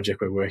for the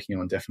project we're working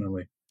on,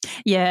 definitely.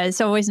 Yeah,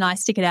 it's always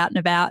nice to get out and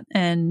about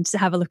and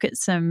have a look at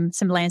some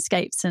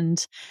landscapes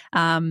and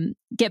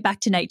get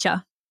back to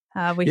nature.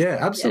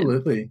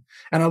 Absolutely. Yeah.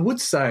 And I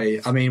would say,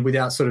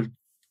 without sort of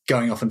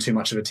going off on too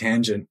much of a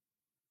tangent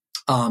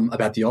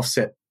about the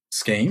offset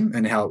scheme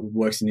and how it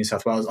works in New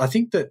South Wales, I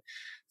think that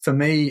for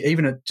me,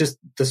 even at just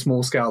the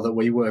small scale that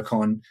we work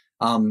on,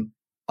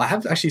 I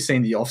have actually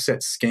seen the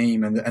offset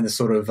scheme and the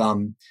sort of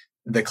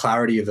the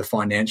clarity of the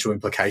financial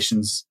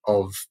implications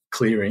of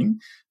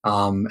clearing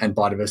and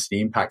biodiversity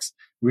impacts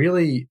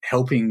really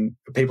helping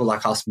people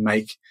like us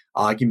make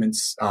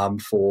arguments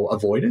for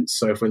avoidance.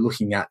 So if we're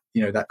looking at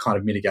that kind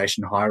of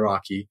mitigation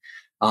hierarchy,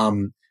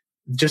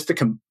 just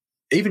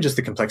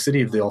the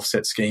complexity of the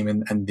offset scheme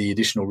and the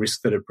additional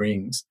risk that it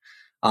brings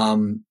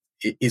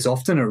is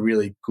often a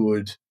really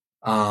good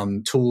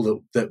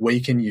tool that we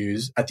can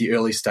use at the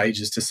early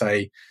stages to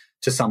say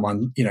to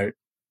someone,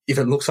 if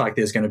it looks like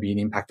there's going to be an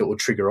impact that will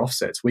trigger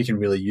offsets, we can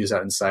really use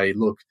that and say,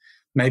 look,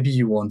 maybe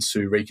you want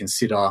to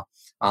reconsider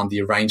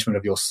the arrangement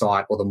of your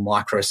site or the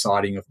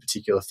micro-siting of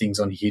particular things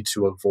on here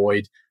to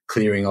avoid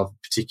clearing of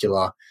a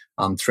particular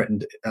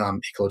threatened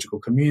ecological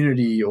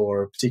community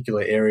or a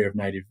particular area of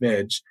native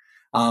veg.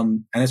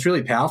 And it's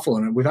really powerful.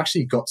 And we've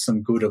actually got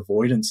some good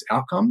avoidance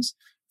outcomes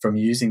from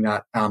using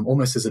that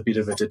almost as a bit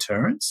of a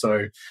deterrent.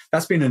 So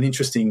that's been an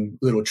interesting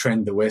little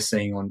trend that we're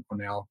seeing on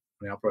our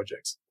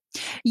projects.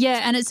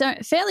 Yeah, and it's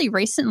fairly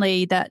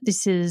recently that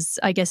this is,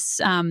 I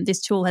guess,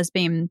 this tool has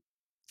been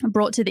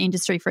brought to the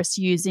industry for us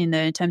to use in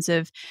terms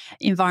of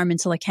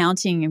environmental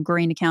accounting and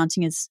green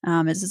accounting, as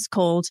it's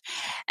called.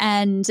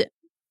 And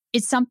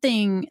it's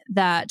something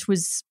that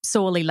was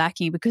sorely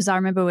lacking, because I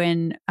remember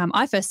when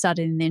I first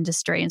started in the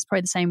industry, and it's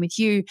probably the same with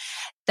you,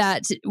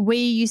 that we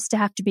used to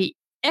have to be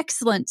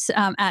excellent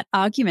at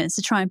arguments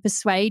to try and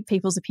persuade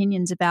people's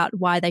opinions about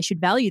why they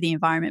should value the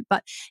environment.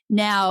 But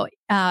now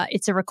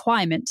it's a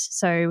requirement.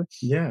 So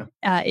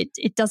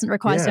it doesn't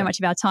require so much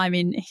of our time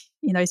in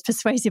those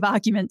persuasive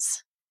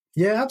arguments.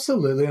 Yeah,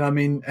 absolutely. And I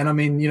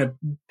mean,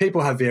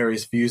 people have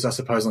various views, I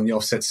suppose, on the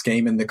offset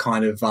scheme and the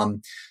kind of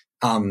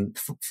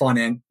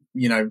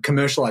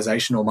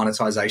commercialization or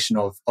monetization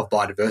of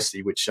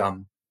biodiversity, which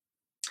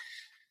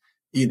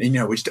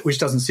which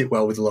doesn't sit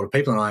well with a lot of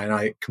people, and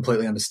I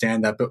completely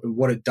understand that. But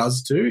what it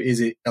does do is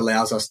it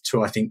allows us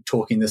to, I think,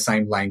 talk in the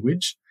same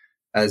language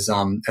as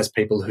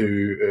people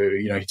who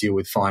deal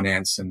with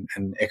finance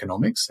and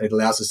economics. It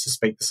allows us to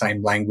speak the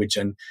same language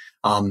and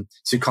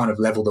to kind of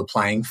level the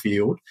playing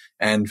field,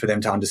 and for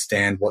them to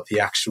understand what the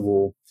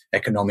actual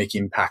economic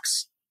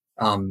impacts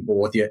or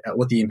what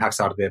the impacts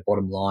are to their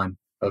bottom line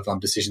of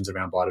decisions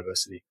around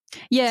biodiversity.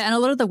 Yeah, and a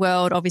lot of the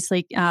world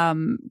obviously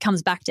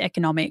comes back to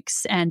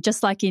economics, and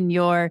just like in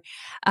your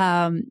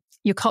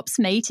COPs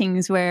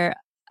meetings where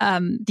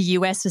the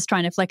US was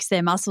trying to flex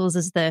their muscles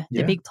as the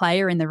big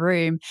player in the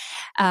room,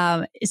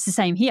 it's the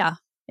same here.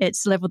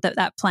 It's leveled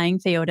that playing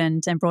field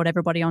and brought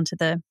everybody onto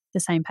the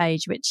same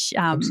page, which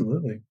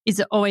absolutely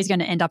is always going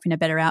to end up in a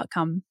better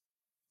outcome.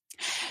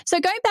 So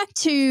going back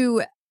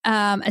to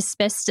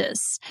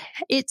asbestos,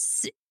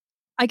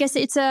 I guess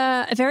it's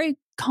a very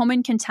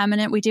common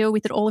contaminant. We deal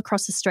with it all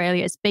across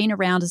Australia. It's been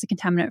around as a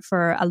contaminant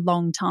for a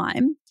long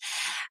time.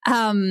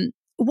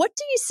 What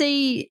do you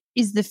see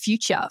is the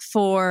future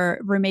for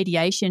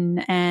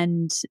remediation?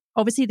 And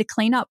obviously the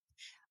cleanup,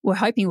 we're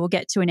hoping will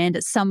get to an end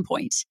at some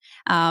point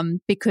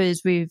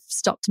because we've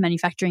stopped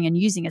manufacturing and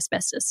using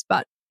asbestos.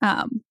 But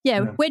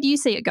where do you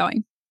see it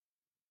going?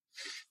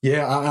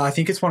 Yeah, I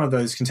think it's one of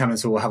those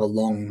contaminants that will have a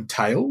long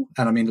tail.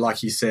 And I mean,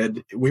 like you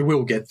said, we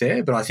will get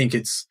there, but I think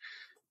it's,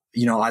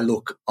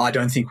 I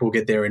don't think we'll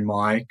get there in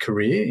my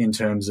career in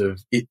terms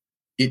of it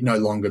no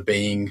longer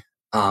being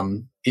a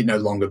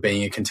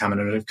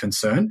contaminant of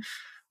concern.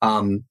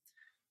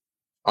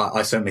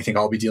 I certainly think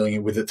I'll be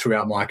dealing with it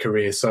throughout my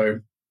career. So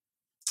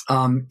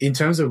in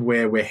terms of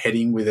where we're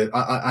heading with it,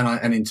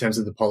 and in terms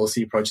of the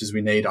policy approaches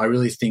we need, I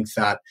really think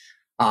that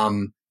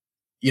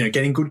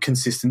getting good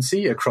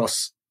consistency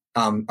across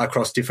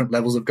different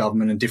levels of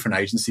government and different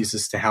agencies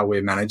as to how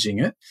we're managing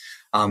it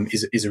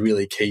is a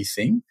really key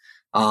thing.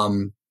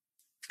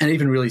 And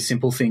even really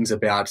simple things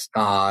about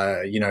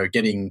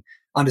getting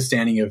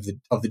understanding of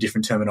the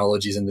different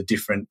terminologies and the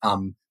different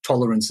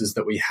tolerances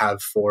that we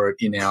have for it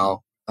in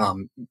our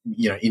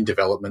in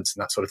developments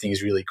and that sort of thing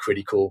is really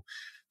critical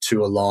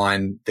to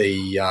align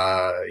the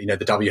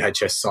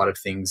WHS side of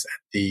things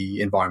and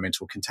the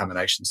environmental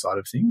contamination side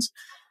of things.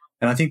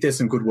 And I think there's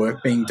some good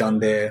work being done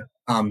there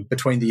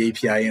between the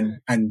EPA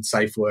and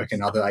Safe Work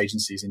and other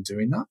agencies in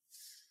doing that.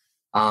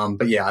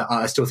 But yeah,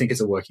 I still think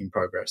it's a work in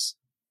progress.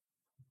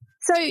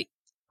 So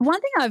one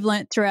thing I've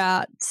learned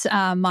throughout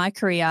my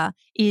career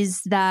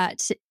is that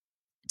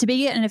to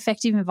be an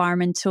effective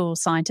environmental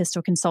scientist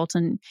or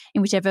consultant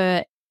in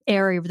whichever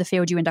area of the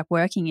field you end up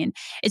working in,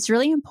 it's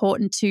really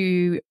important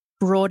to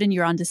broaden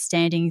your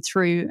understanding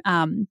through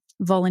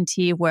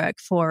volunteer work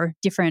for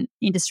different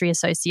industry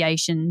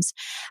associations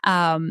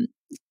and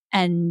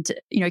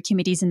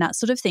committees and that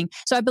sort of thing.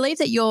 So I believe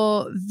that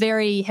you're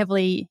very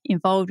heavily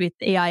involved with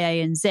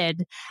EIA and Z.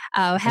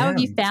 How have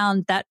you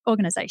found that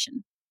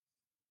organisation?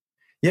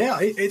 Yeah,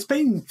 it's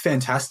been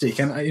fantastic.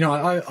 And,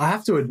 I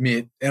have to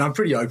admit, and I'm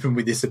pretty open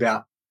with this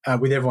about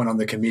with everyone on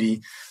the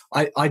committee,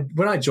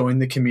 when I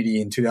joined the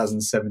committee in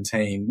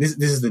 2017, this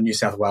is the New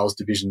South Wales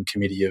Division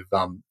Committee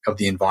of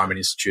the Environment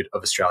Institute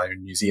of Australia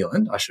and New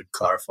Zealand, I should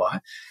clarify.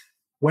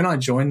 When I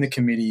joined the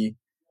committee,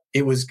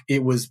 it was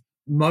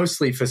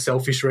mostly for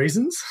selfish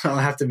reasons,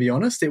 I have to be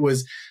honest.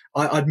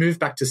 I'd moved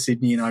back to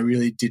Sydney and I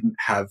really didn't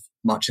have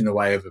much in the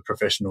way of a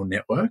professional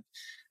network.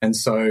 And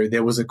so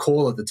there was a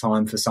call at the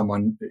time for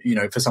someone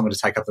to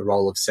take up the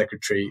role of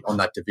secretary on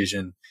that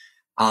division.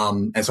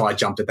 And so I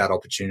jumped at that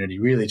opportunity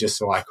really just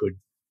so I could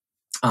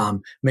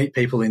meet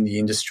people in the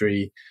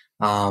industry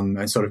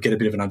and sort of get a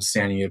bit of an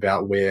understanding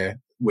about where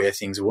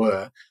things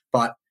were.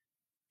 But,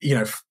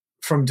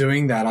 from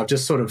doing that,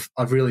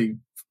 I've really,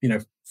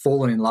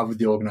 fallen in love with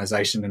the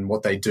organisation and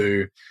what they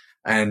do,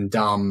 and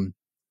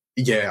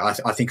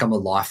I think I'm a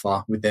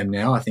lifer with them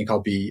now. I think I'll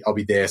be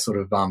there, sort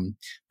of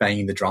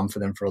banging the drum for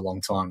them for a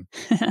long time.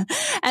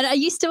 And are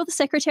you still the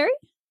secretary?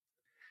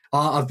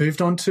 I've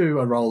moved on to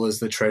a role as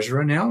the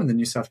treasurer now in the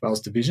New South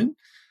Wales division.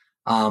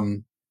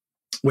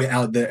 Where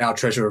our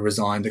treasurer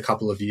resigned a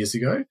couple of years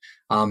ago,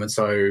 and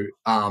so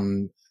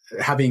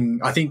I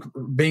think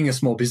being a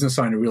small business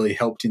owner really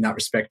helped in that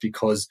respect,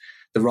 because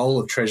the role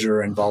of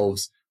treasurer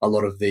involves a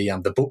lot of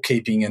the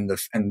bookkeeping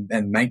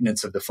and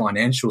maintenance of the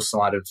financial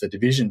side of the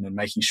division, and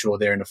making sure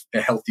they're in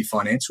a healthy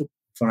financial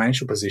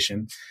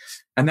position.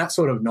 And that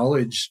sort of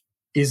knowledge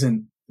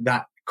isn't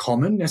that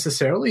common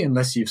necessarily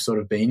unless you've sort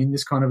of been in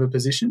this kind of a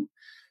position.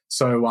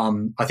 So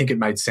I think it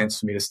made sense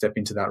for me to step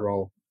into that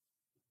role.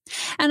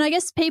 And I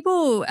guess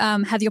people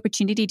have the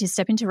opportunity to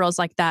step into roles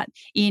like that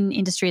in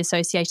industry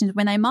associations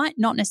when they might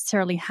not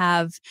necessarily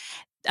have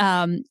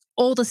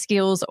all the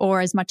skills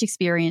or as much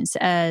experience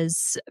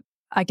as,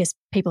 I guess,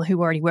 people who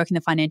already work in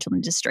the financial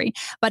industry.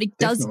 But it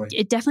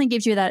definitely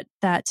gives you that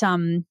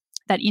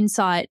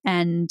insight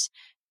and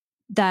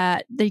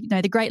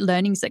the great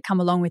learnings that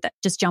come along with that,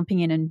 just jumping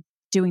in and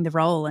doing the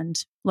role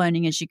and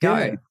learning as you go.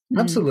 Yeah,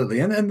 absolutely.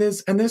 And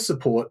there's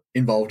support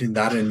involved in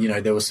that. And,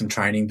 there was some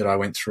training that I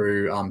went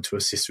through to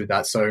assist with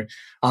that. So,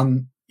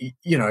 I'm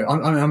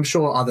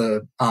sure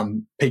other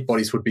peak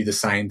bodies would be the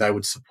same. They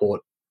would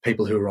support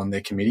people who are on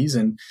their committees.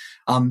 And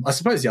I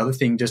suppose the other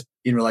thing, just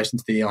in relation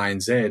to the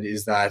INZ,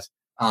 is that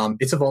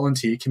it's a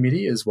volunteer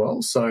committee as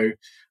well. So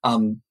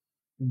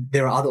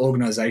there are other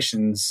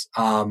organisations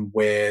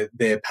where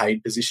they're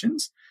paid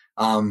positions.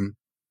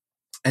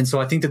 And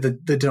so I think that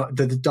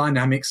the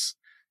dynamics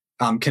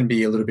can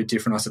be a little bit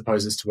different, I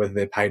suppose, as to whether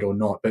they're paid or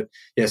not. But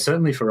yeah,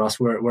 certainly for us,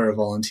 we're a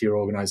volunteer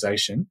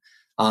organisation,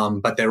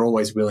 but they're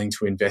always willing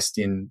to invest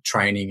in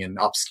training and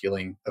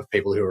upskilling of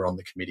people who are on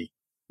the committee.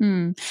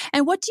 And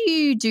what do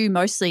you do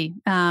mostly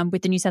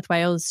with the New South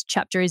Wales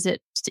chapter? Is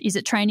it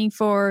training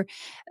for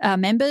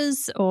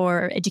members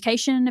or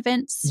education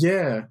events?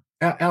 Yeah.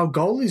 Our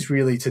goal is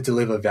really to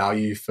deliver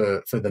value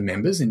for the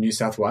members in New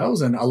South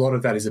Wales, and a lot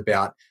of that is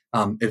about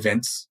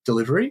events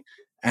delivery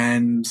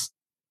and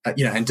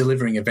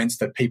delivering events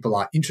that people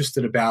are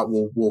interested about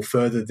will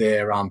further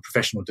their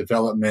professional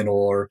development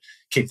or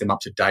keep them up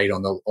to date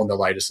on the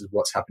latest of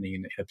what's happening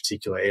in a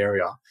particular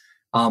area.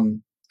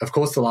 Of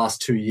course, the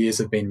last 2 years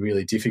have been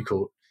really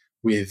difficult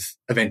with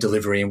event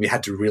delivery, and we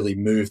had to really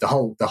move the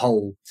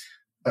whole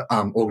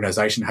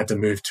organisation had to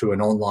move to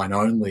an online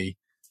only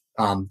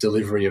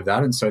delivery of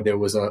that. And so there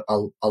was a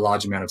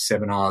large amount of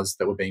seminars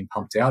that were being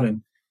pumped out,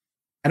 and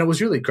it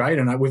was really great.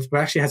 And we've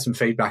actually had some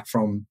feedback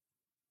from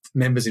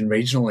members in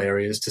regional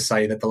areas to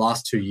say that the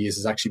last 2 years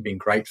has actually been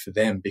great for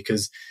them,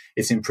 because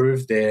it's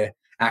improved their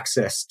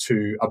access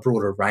to a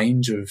broader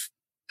range of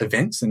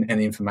events and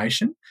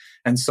information.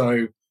 And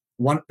so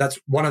that's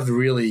one of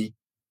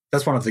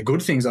the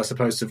good things, I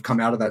suppose, to have come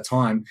out of that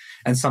time,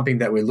 and something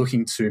that we're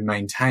looking to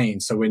maintain.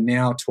 So we're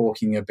now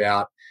talking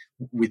about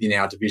within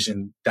our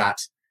division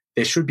that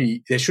there should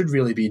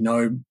really be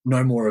no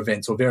more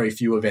events, or very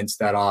few events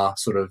that are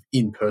sort of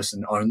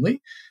in-person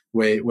only.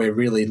 We're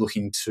really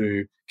looking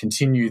to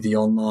continue the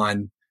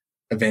online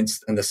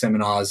events and the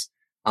seminars,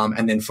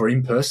 and then for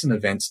in-person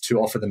events to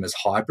offer them as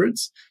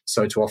hybrids.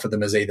 So to offer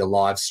them as either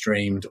live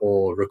streamed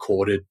or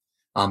recorded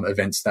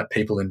events that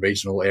people in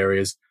regional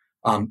areas,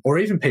 or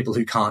even people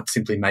who can't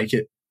simply make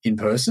it in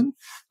person,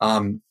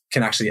 can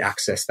actually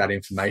access that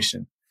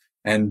information.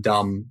 And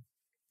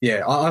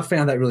I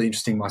found that really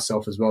interesting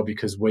myself as well,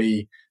 because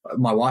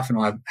my wife and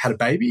I had a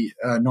baby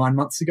 9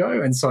 months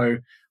ago, and so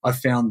I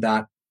found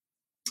that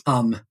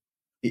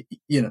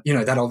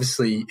that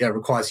obviously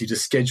requires you to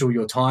schedule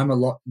your time a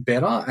lot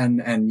better, and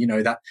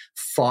that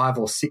 5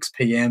 or 6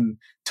 p.m.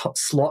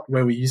 slot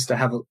where we used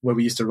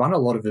to run a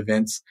lot of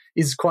events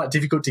is quite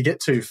difficult to get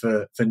to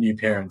for new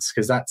parents,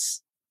 because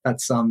that's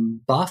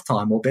bath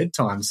time or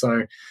bedtime.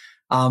 So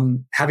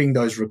having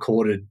those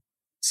recorded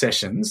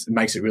sessions, it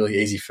makes it really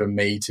easy for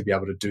me to be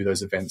able to do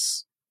those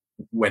events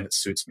when it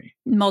suits me.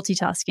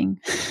 Multitasking.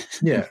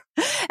 Yeah.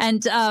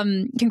 And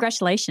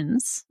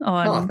congratulations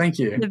on thank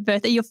you. The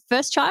birth of your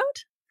first child?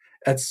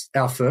 That's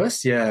our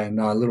first, yeah, and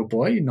a little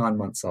boy, 9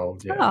 months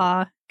old.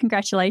 Yeah.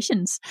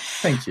 Congratulations.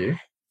 Thank you.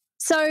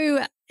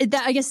 So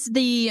I guess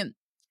the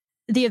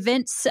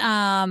events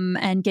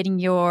and getting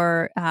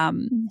your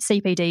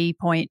CPD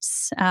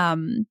points,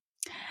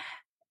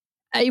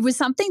 it was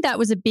something that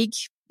was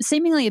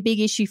seemingly a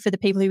big issue for the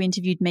people who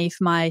interviewed me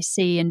for my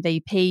C and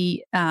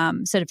VP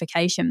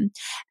certification.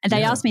 And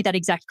they asked me that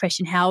exact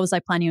question: how was I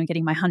planning on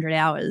getting my 100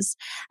 hours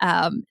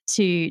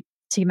to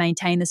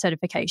maintain the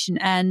certification?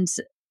 And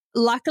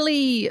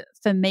luckily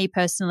for me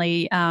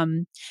personally,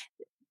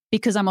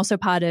 because I'm also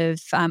part of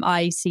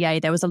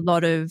IECA, there was a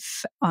lot of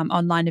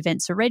online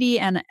events already.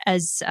 And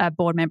as a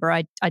board member,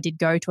 I did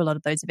go to a lot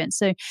of those events.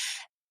 So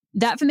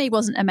that for me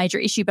wasn't a major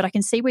issue, but I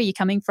can see where you're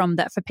coming from,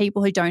 that for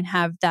people who don't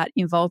have that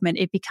involvement,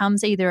 it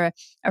becomes either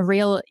a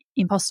real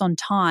impost on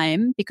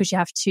time, because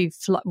you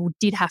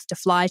did have to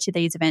fly to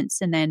these events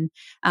and then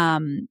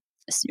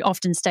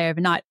often stay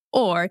overnight,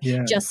 or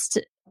just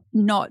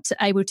not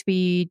able to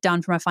be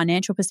done from a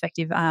financial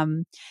perspective.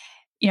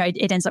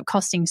 It ends up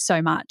costing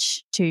so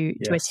much to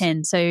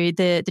attend. So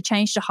the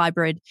change to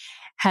hybrid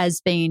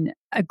has been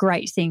a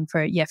great thing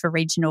for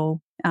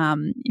regional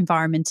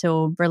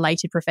environmental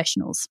related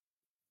professionals.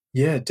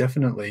 Yeah,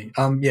 definitely.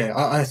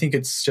 I think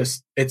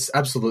it's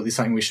absolutely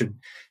something we should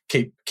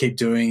keep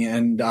doing.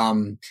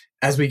 And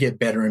as we get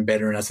better and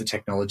better, and as the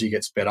technology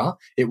gets better,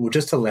 it will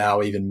just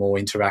allow even more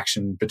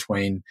interaction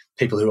between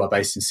people who are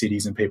based in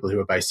cities and people who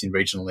are based in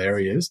regional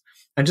areas,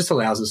 and just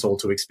allows us all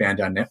to expand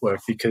our network,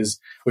 because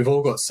we've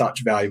all got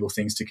such valuable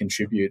things to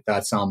contribute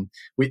that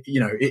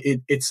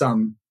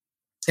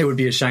it would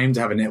be a shame to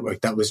have a network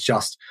that was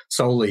just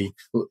solely,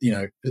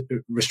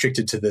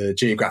 restricted to the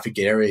geographic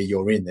area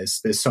you're in.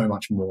 There's so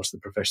much more to the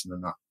profession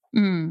than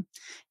that.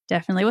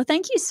 Definitely. Well,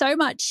 thank you so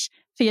much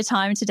for your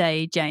time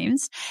today,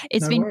 James.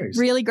 It's been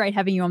really great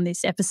having you on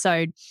this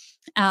episode.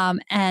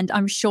 And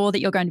I'm sure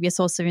that you're going to be a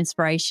source of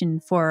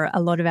inspiration for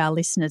a lot of our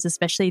listeners,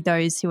 especially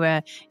those who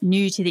are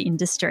new to the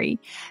industry.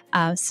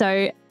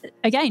 So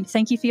again,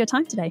 thank you for your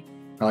time today.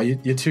 Oh,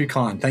 you're too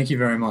kind. Thank you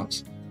very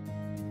much.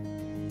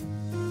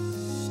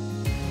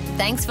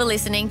 Thanks for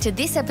listening to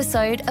this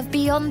episode of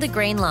Beyond the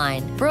Green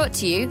Line, brought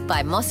to you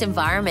by Moss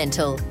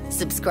Environmental.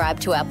 Subscribe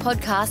to our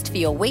podcast for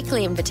your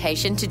weekly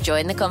invitation to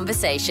join the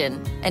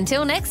conversation.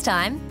 Until next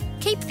time,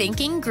 keep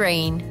thinking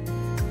green.